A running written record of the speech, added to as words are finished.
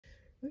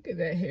Look at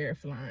that hair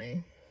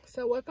flying.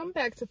 So welcome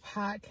back to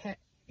podcast.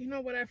 You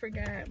know what? I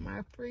forgot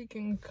my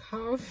freaking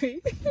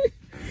coffee.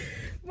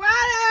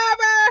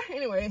 Whatever.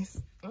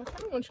 Anyways, I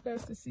kind of want you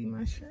guys to see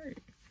my shirt.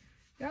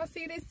 Y'all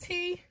see this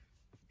tee?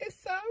 It's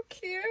so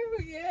cute.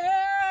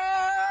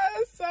 Yeah,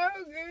 it's so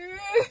good.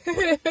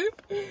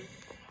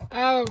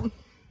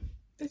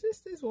 It's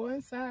just this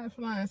one side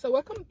flying. So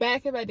welcome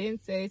back, if I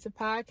didn't say, to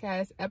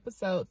podcast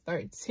episode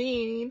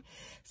 13.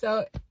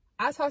 So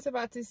I talked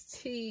about this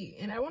tea,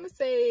 and I want to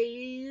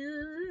say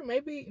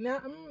maybe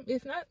not,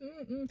 if not,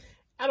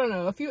 I don't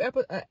know, a few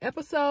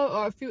episode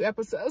or a few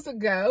episodes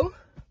ago.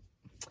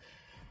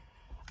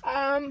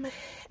 And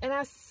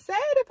I said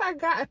if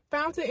I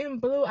found it in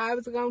blue, I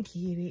was gonna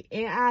get it,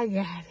 and I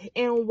got it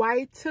in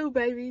white too,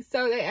 baby.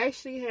 So they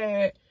actually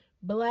had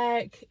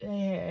black, they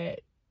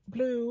had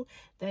blue,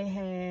 they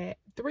had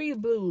 3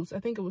 blues. I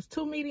think it was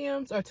 2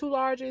 mediums or 2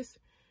 larges,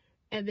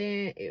 and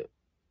then it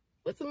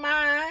was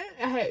mine.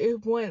 I had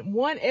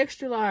one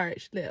extra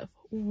large left,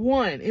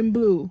 one in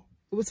blue.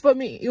 It was for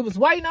me. It was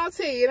white no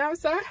tea, and I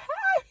was so happy.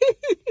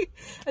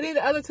 I think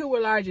the other 2 were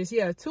larges.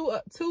 Yeah,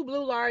 two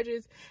blue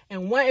larges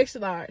and 1 extra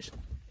large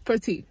for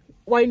tea.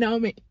 Waiting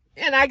on me,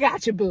 and I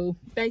got you, boo.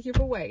 Thank you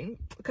for waiting,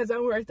 because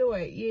I'm worth the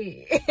wait.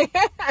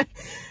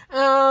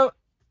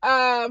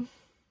 Yeah.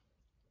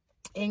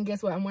 And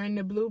guess what? I'm wearing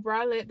the blue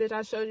bralette that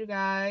I showed you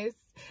guys.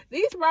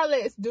 These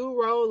bralettes do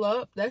roll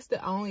up. That's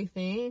the only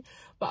thing.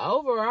 But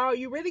overall,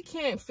 you really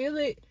can't feel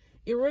it.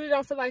 You really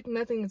don't feel like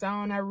nothing's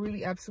on. I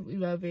really absolutely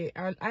love it.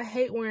 I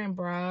hate wearing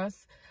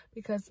bras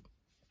because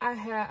I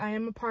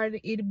am a part of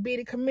the itty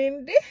bitty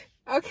community.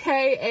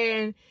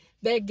 Okay, and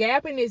that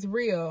gapping is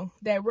real.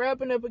 That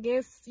rubbing up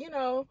against,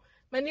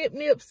 my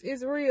nips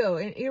is real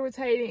and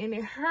irritating, and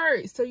it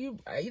hurts. So you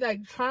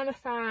like trying to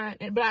find,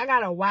 but I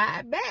got a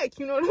wide back,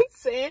 you know what I'm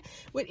saying,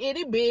 with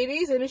itty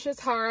bitties, and it's just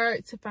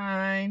hard to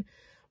find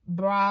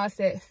bras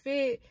that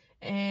fit.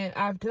 And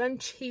I've done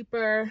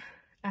cheaper.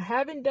 I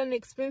haven't done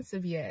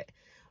expensive yet,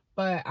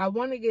 but I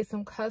want to get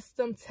some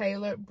custom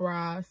tailored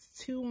bras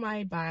to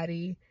my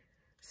body,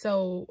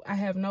 so I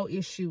have no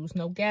issues,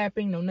 no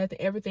gapping, no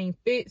nothing. Everything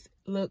fits,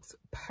 looks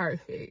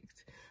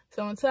perfect.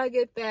 So until I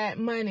get that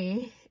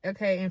money,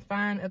 okay, and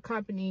find a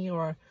company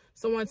or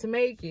someone to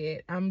make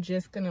it, I'm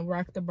just gonna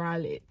rock the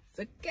bralettes,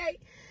 okay?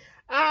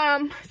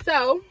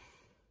 So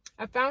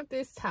I found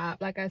this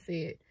top, like I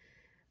said.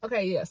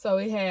 Okay, yeah, so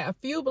it had a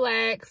few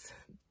blacks,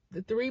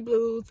 the 3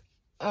 blues,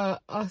 a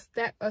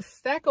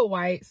stack of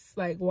whites,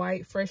 like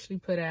white, freshly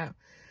put out,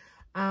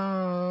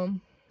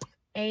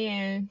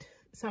 and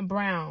some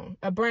brown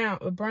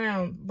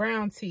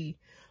tee.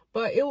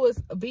 But it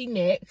was a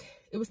V-neck.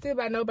 It was still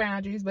by no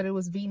boundaries, but it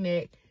was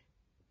V-neck.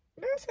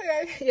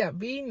 Yeah,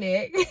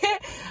 V-neck.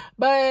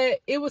 But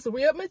it was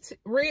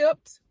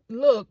ripped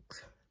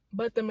look,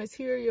 but the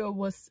material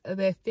was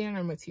that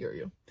thinner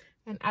material,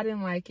 and I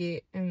didn't like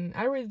it, and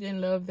I really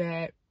didn't love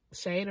that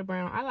shade of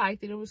brown. I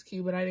liked it, it was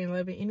cute, but I didn't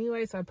love it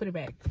anyway, so I put it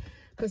back.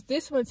 Because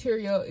this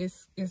material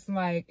is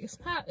like, it's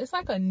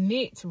like a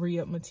knit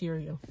rib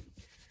material.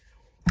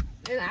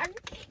 And so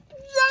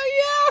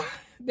yeah,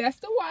 that's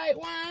the white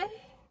one.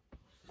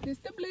 This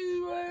the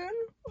blue one.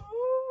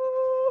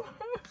 Ooh.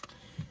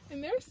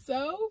 And they're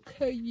so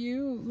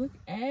cute. Look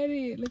at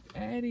it. Look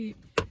at it.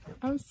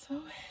 I'm so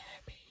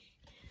happy.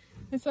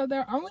 And so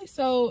they're only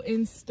sold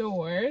in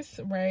stores,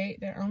 right?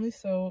 They're only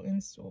sold in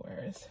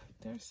stores.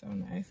 They're so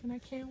nice, and I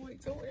can't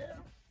wait to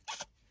wear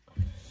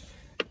them.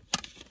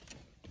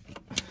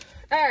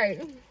 All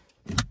right.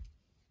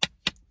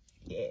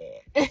 Yeah.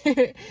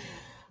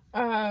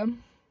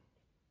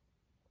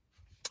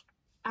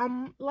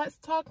 Let's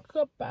talk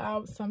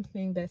about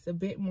something that's a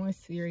bit more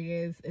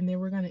serious, and then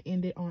we're gonna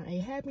end it on a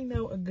happy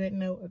note, a good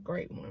note, a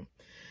great one.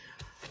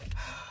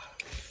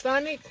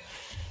 Sonic,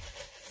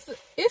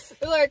 it's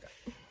like,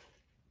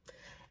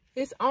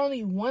 it's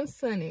only one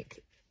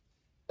Sonic.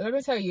 Let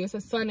me tell you, it's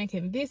a Sonic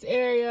in this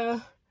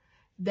area,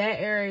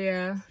 that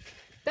area,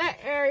 that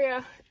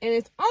area, and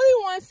it's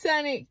only one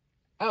Sonic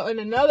in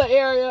another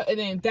area, and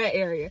then that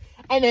area,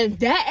 and then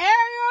that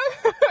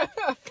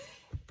area.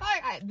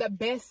 Like the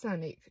best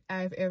Sonic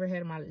I've ever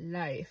had in my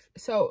life.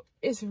 So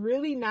it's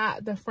really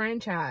not the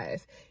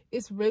franchise.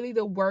 It's really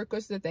the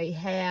workers that they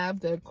have,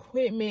 the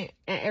equipment,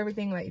 and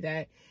everything like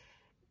that.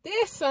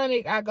 This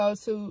Sonic I go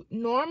to,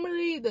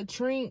 normally the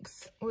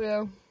drinks,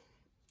 well,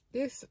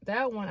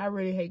 that one I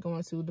really hate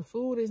going to. The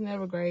food is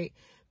never great.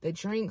 The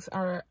drinks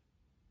are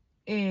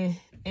and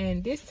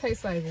this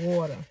tastes like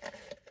water.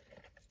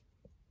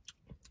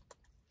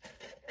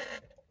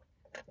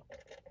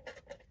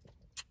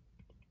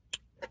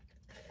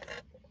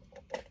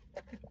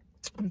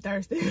 I'm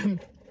thirsty.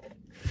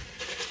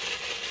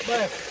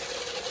 But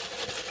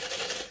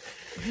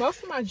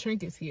most of my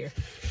drink is here.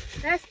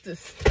 That's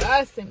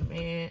disgusting,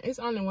 man. It's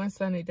only one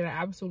Sonic that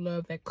I absolutely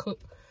love that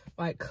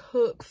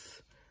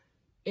cooks.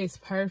 It's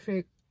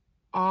perfect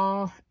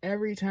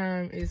every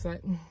time. It's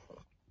like,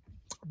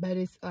 but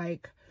it's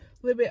like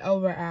a little bit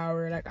over an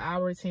hour, like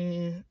hour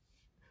 10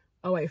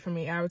 away from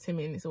me, hour 10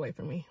 minutes away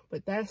from me.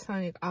 But that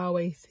Sonic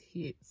always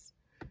hits.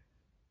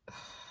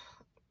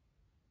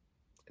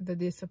 the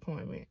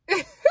disappointment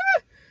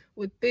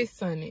with this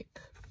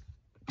Sonic.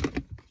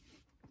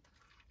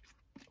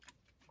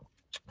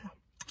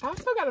 I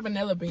also got a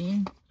vanilla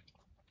bean.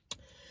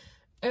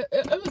 It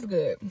was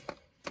good.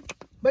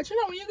 But you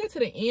know, when you get to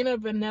the end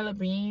of vanilla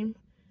bean,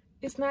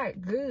 it's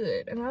not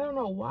good. And I don't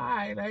know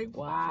why. Like,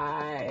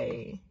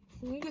 why?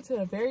 When you get to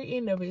the very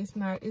end of it, it's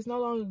no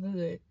longer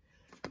good.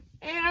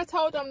 And I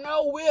told them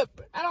no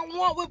whip. I don't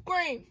want whipped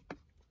cream.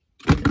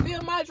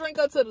 Fill my drink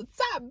up to the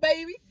top,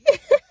 baby.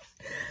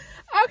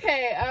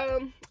 Okay,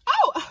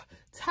 oh,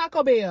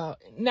 Taco Bell.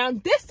 Now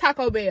this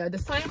Taco Bell, the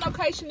same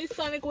location this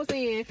Sonic was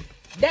in,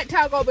 that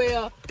Taco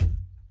Bell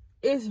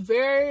is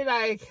very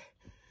like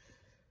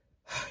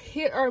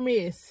hit or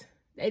miss.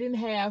 They didn't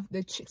have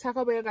the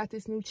Taco Bell got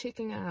this new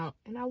chicken out,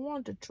 and I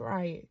wanted to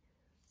try it.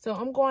 So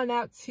I'm going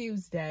out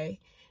Tuesday,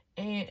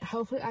 and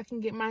hopefully I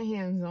can get my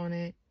hands on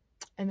it,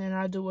 and then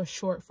I'll do a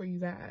short for you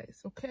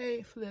guys.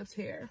 Okay, Flips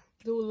here,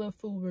 do a little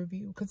food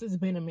review because it's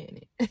been a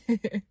minute.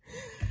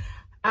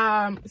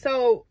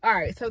 So all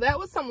right, so that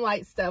was some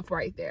light stuff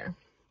right there,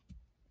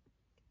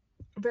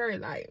 very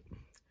light.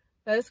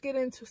 Let's get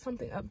into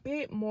something a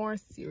bit more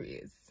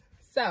serious.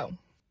 So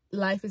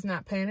life is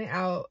not panning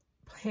out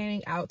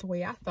the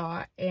way I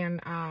thought,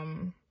 and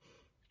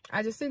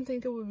I just didn't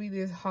think it would be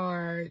this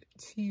hard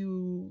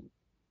to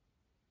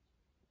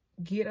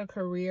get a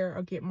career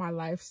or get my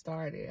life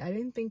started. I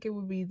didn't think it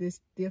would be this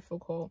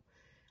difficult,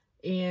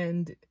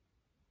 and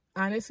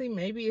honestly,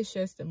 maybe it's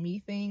just a me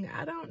thing.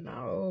 I don't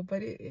know,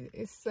 but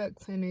it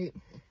sucks, and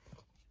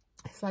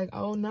it's like,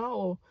 oh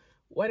no,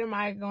 what am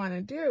I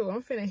gonna do?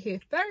 I'm finna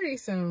hit 30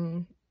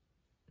 soon.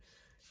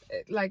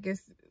 It's like,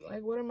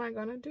 what am I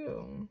gonna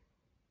do?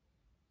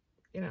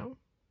 You know,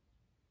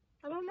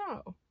 I don't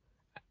know.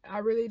 I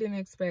really didn't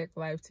expect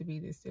life to be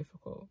this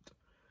difficult.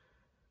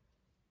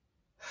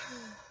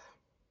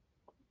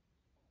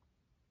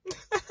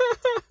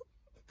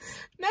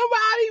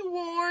 Nobody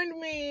warned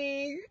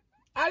me.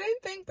 I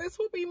didn't think this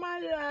would be my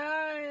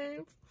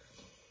life.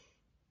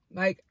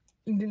 Like,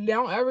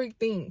 don't ever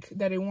think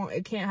that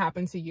it can't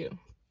happen to you.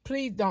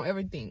 Please don't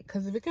ever think.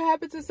 Because if it can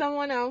happen to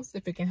someone else,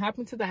 if it can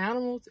happen to the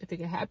animals, if it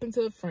can happen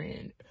to a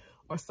friend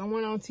or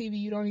someone on TV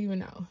you don't even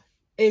know,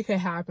 it could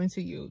happen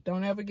to you.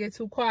 Don't ever get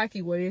too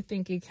cocky where you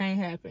think it can't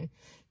happen.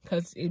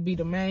 Because it'd be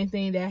the main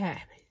thing that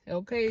happened.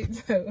 Okay?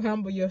 So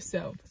humble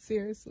yourself.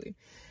 Seriously.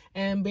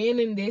 And being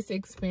in this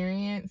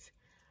experience,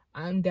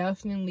 I'm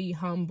definitely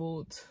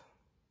humbled.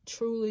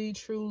 Truly,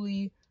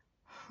 truly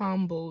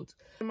humbled.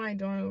 What am I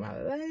doing with my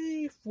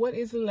life? What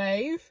is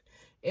life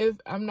if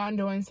I'm not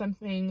doing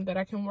something that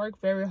I can work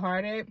very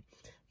hard at,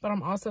 but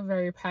I'm also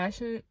very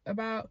passionate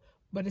about,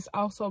 but it's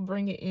also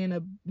bringing in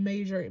a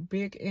major,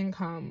 big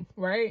income,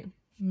 right?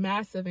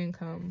 Massive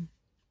income.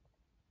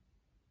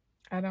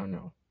 I don't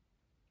know.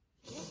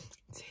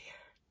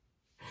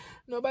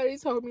 Nobody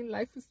told me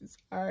life is this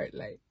hard.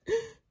 Like,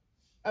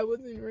 I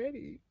wasn't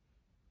ready.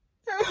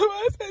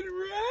 I wasn't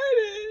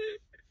ready.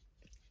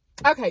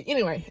 Okay,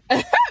 anyway,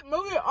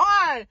 moving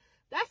on.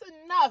 That's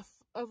enough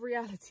of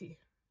reality.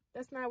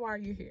 That's not why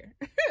you're here.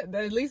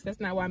 At least that's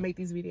not why I make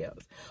these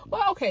videos.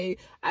 Well, okay,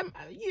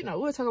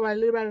 we'll talk about a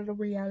little bit of the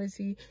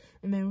reality,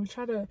 and then we'll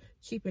try to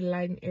keep it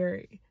light and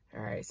airy.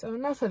 All right, so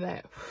enough of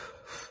that.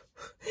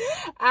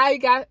 I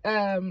got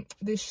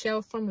this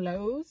shelf from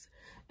Lowe's,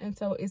 and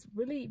so it's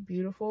really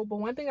beautiful. But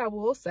one thing I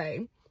will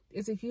say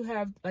is if you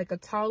have like a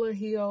taller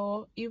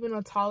heel, even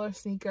a taller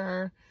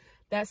sneaker,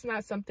 that's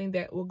not something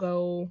that will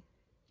go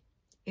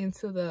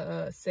into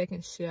the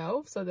second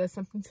shelf. So that's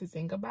something to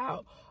think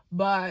about.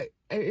 But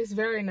it's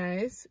very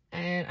nice,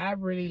 and I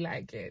really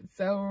like it.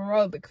 So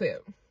roll the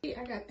clip.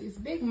 I got this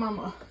big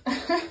mama.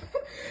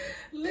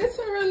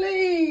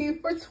 Literally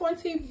for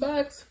 20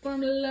 bucks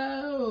from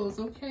Lowe's,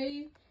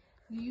 okay?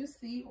 Do you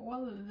see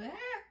all of that?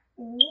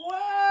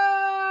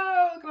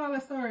 Whoa! Look at all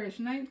that storage.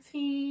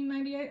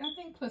 $19.98, I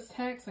think, plus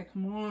tax. Like,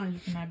 come on, you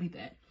cannot beat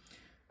that.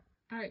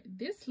 All right,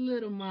 this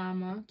little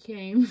mama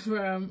came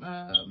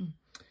from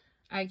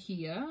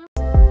IKEA.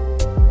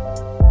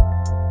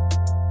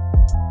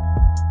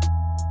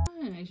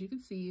 And as you can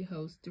see, it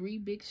holds 3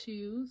 big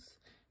shoes,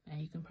 and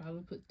you can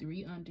probably put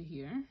 3 under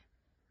here.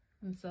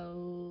 And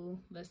so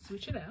let's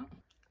switch it out.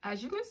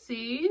 As you can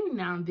see,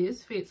 now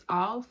this fits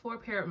all 4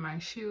 pair of my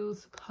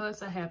shoes,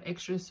 plus I have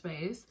extra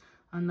space,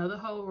 another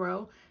whole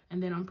row,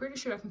 and then I'm pretty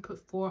sure I can put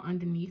 4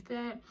 underneath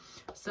that.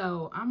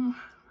 So I'm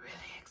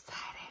really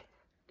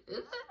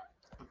excited.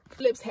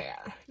 Flips hair.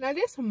 Now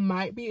this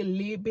might be a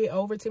little bit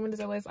over 10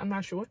 minutes or less, I'm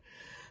not sure,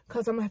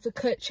 because I'm gonna have to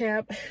cut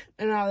champ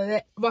and all of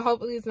that, but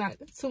hopefully it's not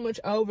too much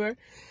over.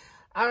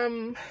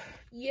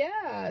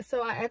 Yeah,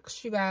 so I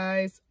asked you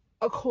guys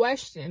a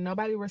question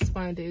nobody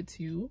responded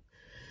to.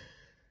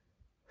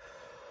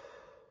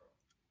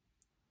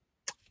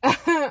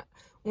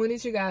 When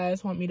did you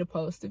guys want me to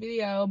post the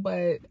video?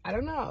 But I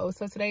don't know.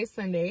 So today's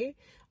Sunday.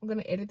 I'm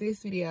gonna edit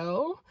this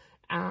video.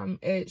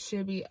 It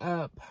should be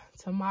up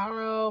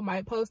tomorrow.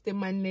 Might post it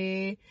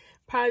Monday,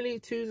 probably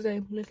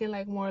Tuesday, looking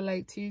like more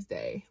like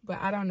Tuesday, but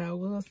I don't know.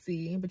 We'll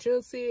see. But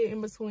you'll see it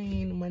in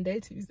between Monday,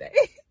 Tuesday.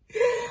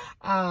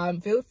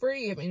 Feel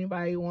free if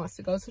anybody wants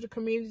to go to the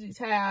community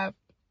tab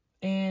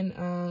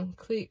and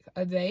click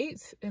a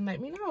date and let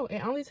me know.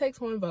 It only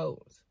takes one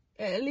vote,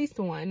 at least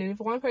one. And if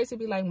one person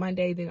be like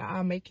Monday, then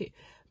I'll make it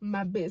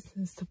my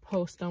business to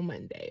post on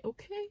Monday.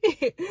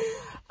 Okay.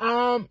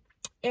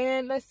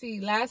 And let's see,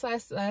 last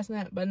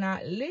but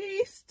not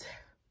least,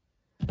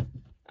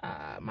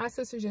 my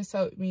sister just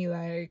told me,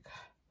 like,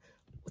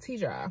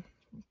 Tidra,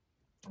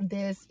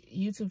 this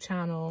YouTube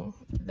channel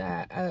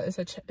that it's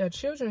a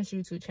children's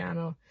YouTube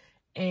channel,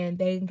 and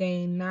they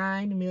gained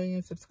 9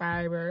 million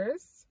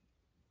subscribers,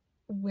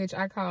 which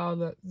I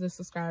call the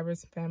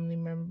subscribers family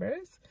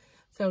members.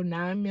 So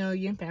 9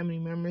 million family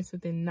members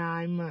within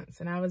 9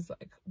 months. And I was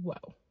like, whoa,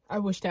 I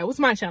wish that was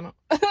my channel.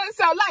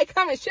 So like,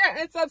 comment, share,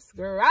 and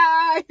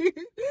subscribe.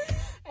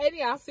 And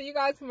yeah, I'll see you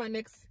guys in my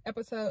next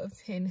episode of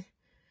 10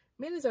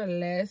 minutes or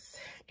less.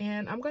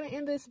 And I'm going to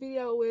end this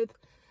video with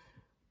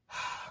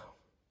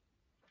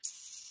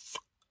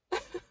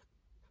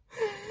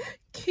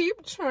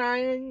keep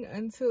trying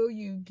until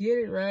you get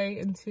it right,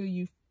 until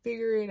you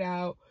figure it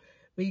out.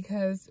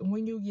 Because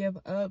when you give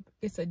up,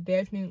 it's a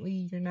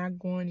definitely you're not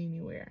going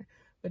anywhere.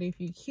 But if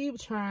you keep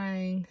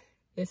trying,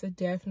 it's a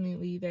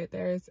definitely that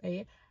there's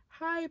a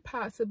high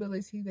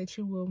possibility that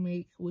you will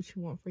make what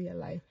you want for your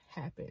life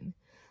happen.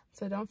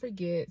 So don't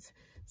forget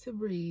to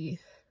breathe,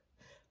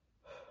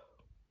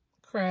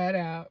 cry it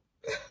out,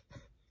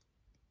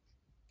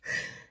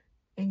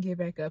 and get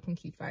back up and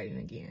keep fighting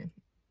again.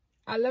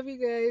 I love you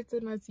guys,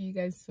 and I'll see you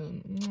guys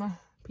soon.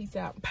 Peace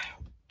out. Bye.